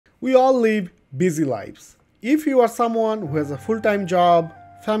We all live busy lives. If you are someone who has a full-time job,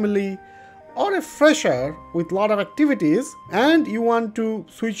 family, or a fresher with a lot of activities and you want to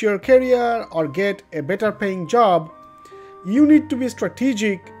switch your career or get a better paying job, you need to be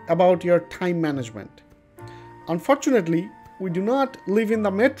strategic about your time management. Unfortunately, we do not live in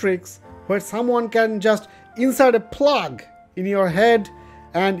the matrix where someone can just insert a plug in your head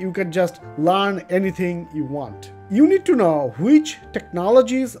and you can just learn anything you want. You need to know which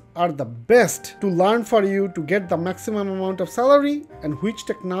technologies are the best to learn for you to get the maximum amount of salary and which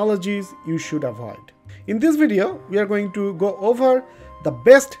technologies you should avoid. In this video, we are going to go over the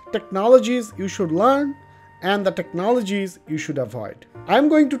best technologies you should learn and the technologies you should avoid. I'm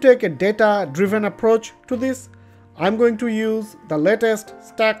going to take a data-driven approach to this. I'm going to use the latest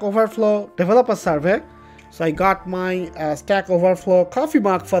Stack Overflow developer survey. So I got my Stack Overflow coffee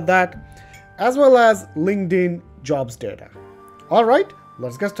mug for that, as well as LinkedIn jobs data. All right,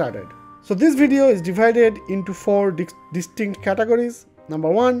 let's get started. So this video is divided into 4 distinct categories. Number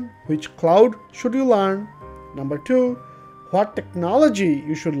 1, which cloud should you learn? Number 2, what technology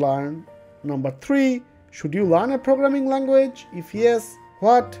you should learn? Number 3, should you learn a programming language? If yes,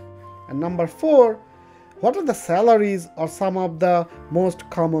 what? And number 4, what are the salaries or some of the most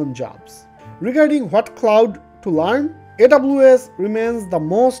common jobs? Regarding what cloud to learn, AWS remains the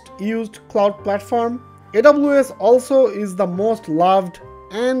most used cloud platform. AWS also is the most loved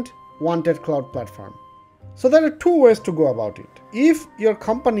and wanted cloud platform. So there are 2 ways to go about it. If your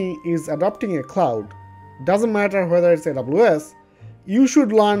company is adopting a cloud, doesn't matter whether it's AWS, you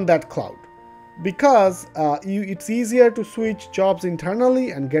should learn that cloud because it's easier to switch jobs internally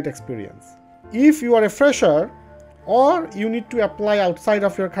and get experience. If you are a fresher or you need to apply outside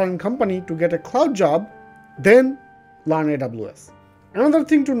of your current company to get a cloud job, then learn AWS. Another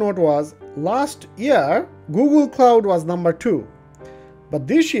thing to note was last year Google Cloud was number 2, but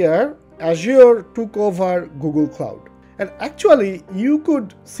this year Azure took over Google Cloud. And actually you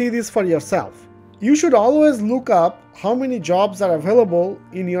could see this for yourself. You should always look up how many jobs are available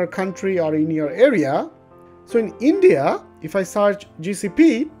in your country or in your area. So in India, if I search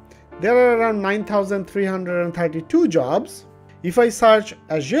GCP, there are around 9,332 jobs. If I search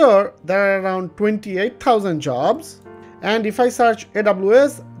Azure, there are around 28,000 jobs. And if I search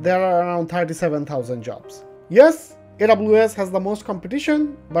AWS, there are around 37,000 jobs. Yes, AWS has the most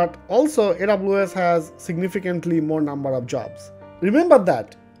competition, but also AWS has significantly more number of jobs. Remember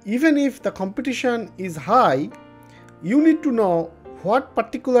that even if the competition is high, you need to know what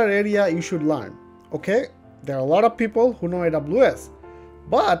particular area you should learn. Okay, there are a lot of people who know AWS.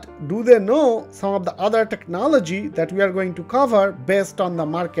 But do they know some of the other technology that we are going to cover based on the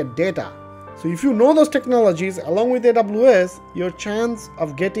market data? So if you know those technologies along with AWS, your chance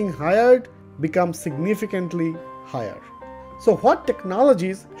of getting hired becomes significantly higher. So what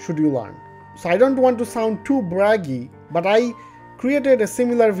technologies should you learn? So I don't want to sound too braggy, but I created a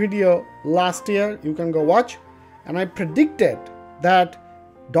similar video last year, you can go watch, and I predicted that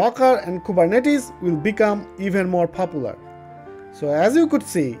Docker and Kubernetes will become even more popular. So as you could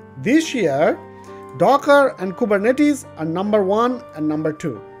see, this year, Docker and Kubernetes are number 1 and number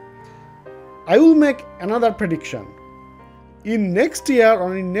 2. I will make another prediction. In next year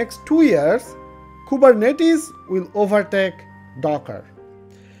or in next 2 years, Kubernetes will overtake Docker.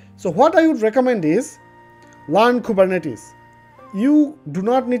 So what I would recommend is learn Kubernetes. You do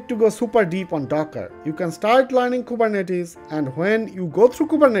not need to go super deep on Docker. You can start learning Kubernetes, and when you go through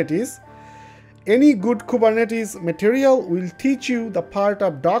Kubernetes, any good Kubernetes material will teach you the part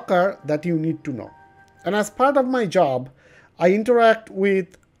of Docker that you need to know. And as part of my job, I interact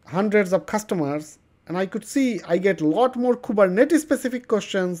with hundreds of customers, and I could see I get a lot more Kubernetes specific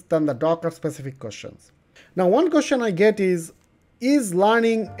questions than the Docker specific questions. Now one question I get is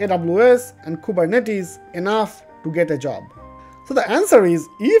learning AWS and Kubernetes enough to get a job? So the answer is,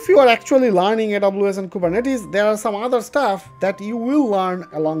 if you are actually learning AWS and Kubernetes, there are some other stuff that you will learn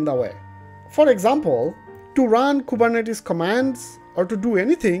along the way. For example, to run Kubernetes commands or to do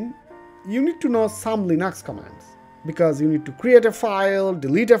anything, you need to know some Linux commands because you need to create a file,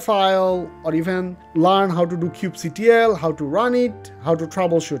 delete a file, or even learn how to do kubectl, how to run it, how to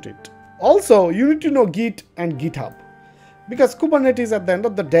troubleshoot it. Also, you need to know Git and GitHub because Kubernetes at the end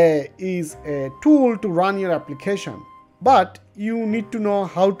of the day is a tool to run your application, but you need to know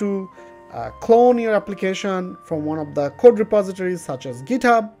how to clone your application from one of the code repositories such as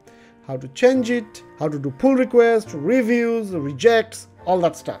GitHub, how to change it, how to do pull requests, reviews, rejects, all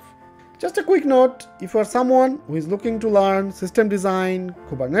that stuff. Just a quick note, if you are someone who is looking to learn system design,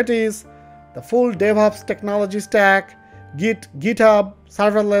 Kubernetes, the full DevOps technology stack, Git, GitHub,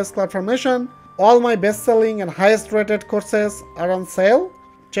 serverless CloudFormation, all my best-selling and highest rated courses are on sale.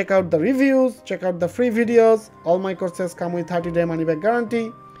 check out the reviews, check out the free videos. All my courses come with 30-day money-back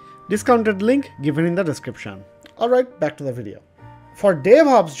guarantee. Discounted link given in the description. Alright, back to the video. For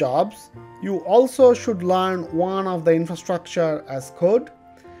DevOps jobs, you also should learn one of the infrastructure as code.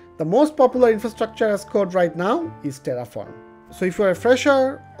 The most popular infrastructure as code right now is Terraform. So if you're a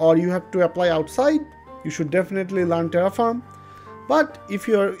fresher or you have to apply outside, you should definitely learn Terraform. But if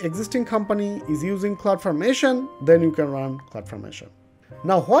your existing company is using CloudFormation, then you can run CloudFormation.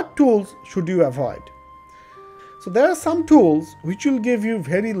 Now, what tools should you avoid? So there are some tools which will give you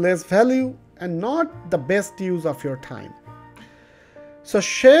very less value and not the best use of your time. So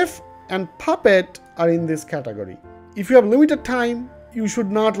Chef and Puppet are in this category. If you have limited time, you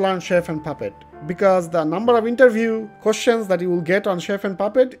should not learn Chef and Puppet because the number of interview questions that you will get on Chef and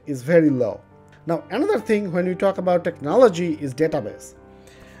Puppet is very low. Now, another thing when we talk about technology is database.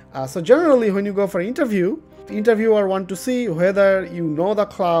 So generally when you go for interview, the interviewer wants to see whether you know the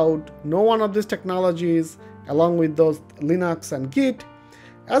cloud, know one of these technologies along with those Linux and Git,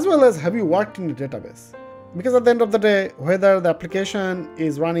 as well as have you worked in a database. Because at the end of the day, whether the application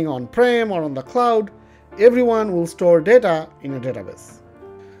is running on-prem or on the cloud, everyone will store data in a database.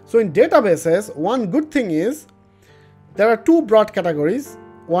 So in databases, one good thing is there are two broad categories.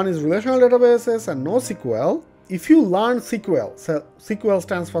 One is relational databases and NoSQL. If you learn SQL, so SQL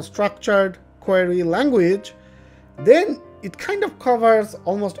stands for Structured Query Language, then it kind of covers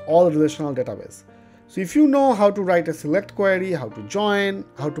almost all relational database. So if you know how to write a select query, how to join,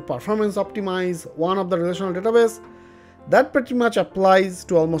 how to performance optimize one of the relational database, that pretty much applies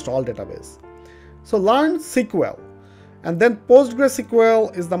to almost all database. So learn SQL, and then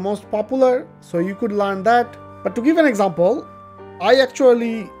PostgreSQL is the most popular, so you could learn that. But to give an example, I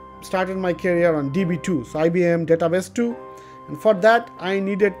actually started my career on DB2, so IBM Database 2, and for that I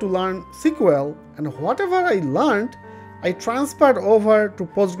needed to learn SQL, and whatever I learned, I transferred over to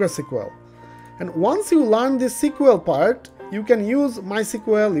PostgreSQL. And once you learn this SQL part, you can use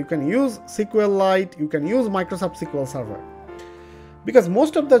MySQL, you can use SQLite, you can use Microsoft SQL Server. Because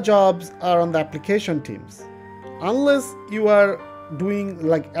most of the jobs are on the application teams. Unless you are doing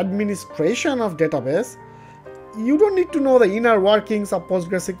like administration of database, you don't need to know the inner workings of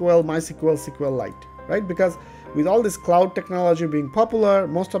PostgreSQL, MySQL, SQLite, right? Because with all this cloud technology being popular,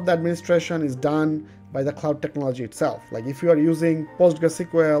 most of the administration is done by the cloud technology itself. Like if you are using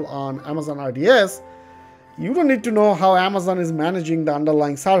PostgreSQL on Amazon RDS, you don't need to know how Amazon is managing the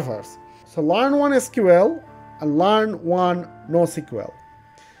underlying servers. So learn one SQL and learn one NoSQL.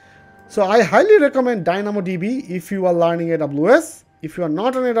 So I highly recommend DynamoDB if you are learning AWS. If you are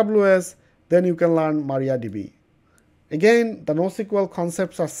not on AWS, then you can learn MariaDB. Again, the NoSQL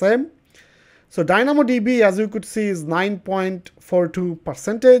concepts are same. So DynamoDB, as you could see, is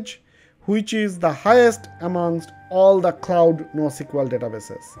 9.42%, which is the highest amongst all the cloud NoSQL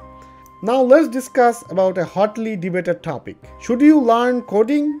databases. Now let's discuss about a hotly debated topic. Should you learn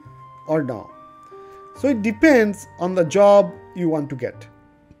coding or no? So it depends on the job you want to get.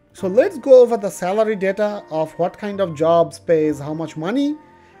 So let's go over the salary data of what kind of jobs pays how much money,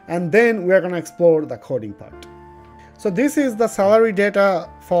 and then we're going to explore the coding part. So this is the salary data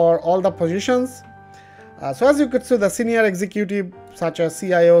for all the positions. So as you could see, the senior executive such as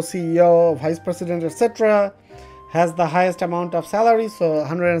CIO, CEO, Vice President, etc. has the highest amount of salary, so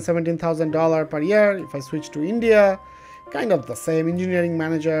 $117,000 per year. If I switch to India, kind of the same, engineering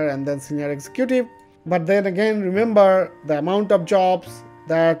manager and then senior executive. But then again, remember the amount of jobs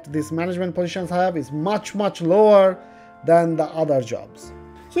that these management positions have is much lower than the other jobs.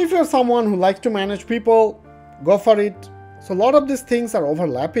 So if you're someone who likes to manage people, go for it. So a lot of these things are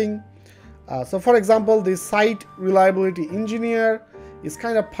overlapping. So for example, the site reliability engineer is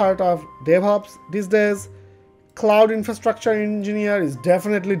kind of part of DevOps these days. Cloud infrastructure engineer is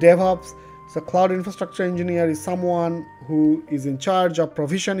definitely DevOps. So cloud infrastructure engineer is someone who is in charge of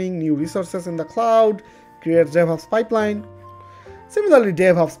provisioning new resources in the cloud, creates DevOps pipeline. Similarly,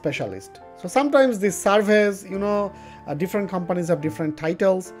 DevOps specialist. So sometimes these surveys, different companies have different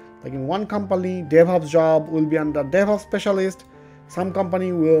titles. Like in one company, DevOps job will be under DevOps specialist. Some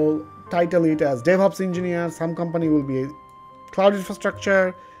company will title it as DevOps engineer. Some company will be cloud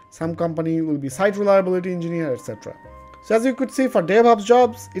infrastructure. Some company will be site reliability engineer, etc. So as you could see, for DevOps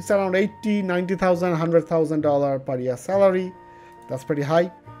jobs, it's around $80,000, $90,000, $100,000 per year salary. That's pretty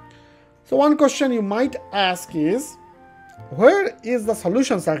high. So one question you might ask is, where is the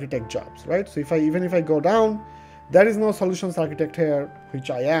solutions architect jobs, right? So even if I go down, there is no solutions architect here, which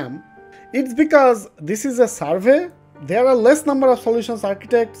I am. It's because this is a survey. There are less number of solutions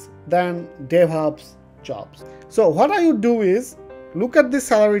architects than DevOps jobs. So what I would do is look at the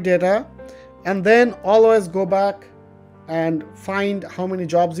salary data and then always go back and find how many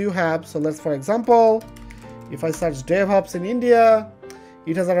jobs you have. So let's, for example, if I search DevOps in India,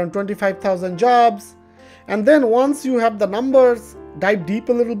 it has around 25,000 jobs. And then once you have the numbers, dive deep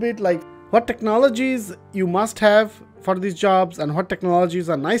a little bit, like what technologies you must have for these jobs and what technologies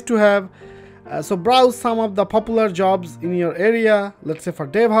are nice to have. So browse some of the popular jobs in your area, let's say for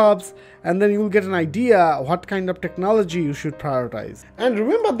DevOps, and then you will get an idea what kind of technology you should prioritize. And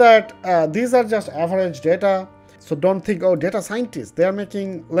remember that these are just average data. So don't think, oh, data scientists, they are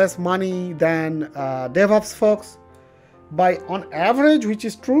making less money than DevOps folks. By on average, which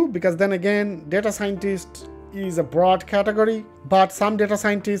is true, because then again, data scientist is a broad category, but some data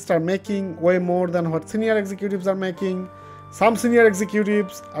scientists are making way more than what senior executives are making. Some senior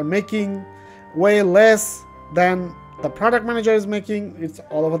executives are making way less than the product manager is making. It's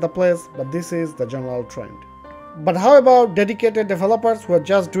all over the place, but this is the general trend. But how about dedicated developers who are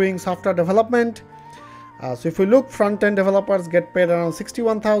just doing software development? So if we look, front-end developers get paid around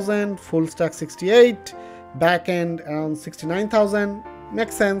 61,000, full stack 68, back-end around 69,000.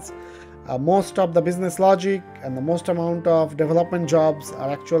 Makes sense. Most of the business logic and the most amount of development jobs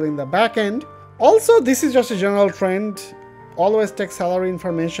are actually in the back-end. Also, this is just a general trend. Always take salary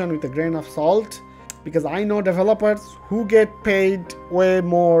information with a grain of salt, because I know developers who get paid way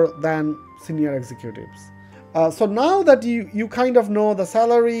more than senior executives. So now that you kind of know the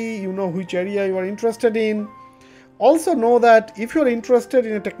salary, you know which area you are interested in. Also know that if you're interested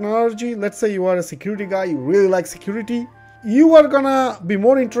in a technology, let's say you are a security guy, you really like security, you are gonna be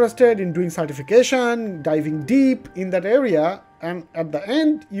more interested in doing certification, diving deep in that area, and at the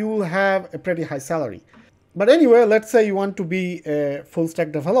end you will have a pretty high salary. But anyway, let's say you want to be a full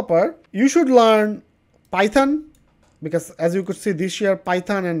stack developer, you should learn Python, because as you could see this year,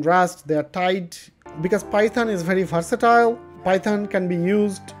 Python and Rust, they are tied, because Python is very versatile. Python can be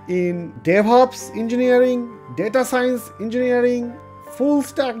used in DevOps engineering, data science engineering, full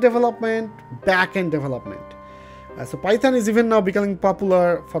stack development, back-end development. So Python is even now becoming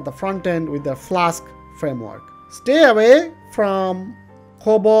popular for the front end with the Flask framework. Stay away from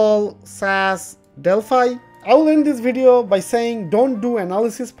COBOL, SAS, Delphi. I will end this video by saying don't do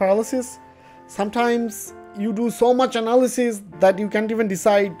analysis paralysis. Sometimes you do so much analysis that you can't even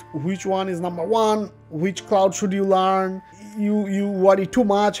decide which one is number one, which cloud should you learn. You worry too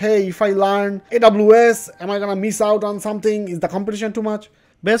much. Hey, if I learn AWS, am I gonna miss out on something? Is the competition too much?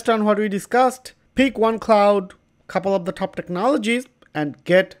 Based on what we discussed, pick one cloud, couple of the top technologies, and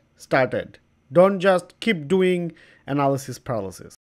get started. Don't just keep doing analysis paralysis.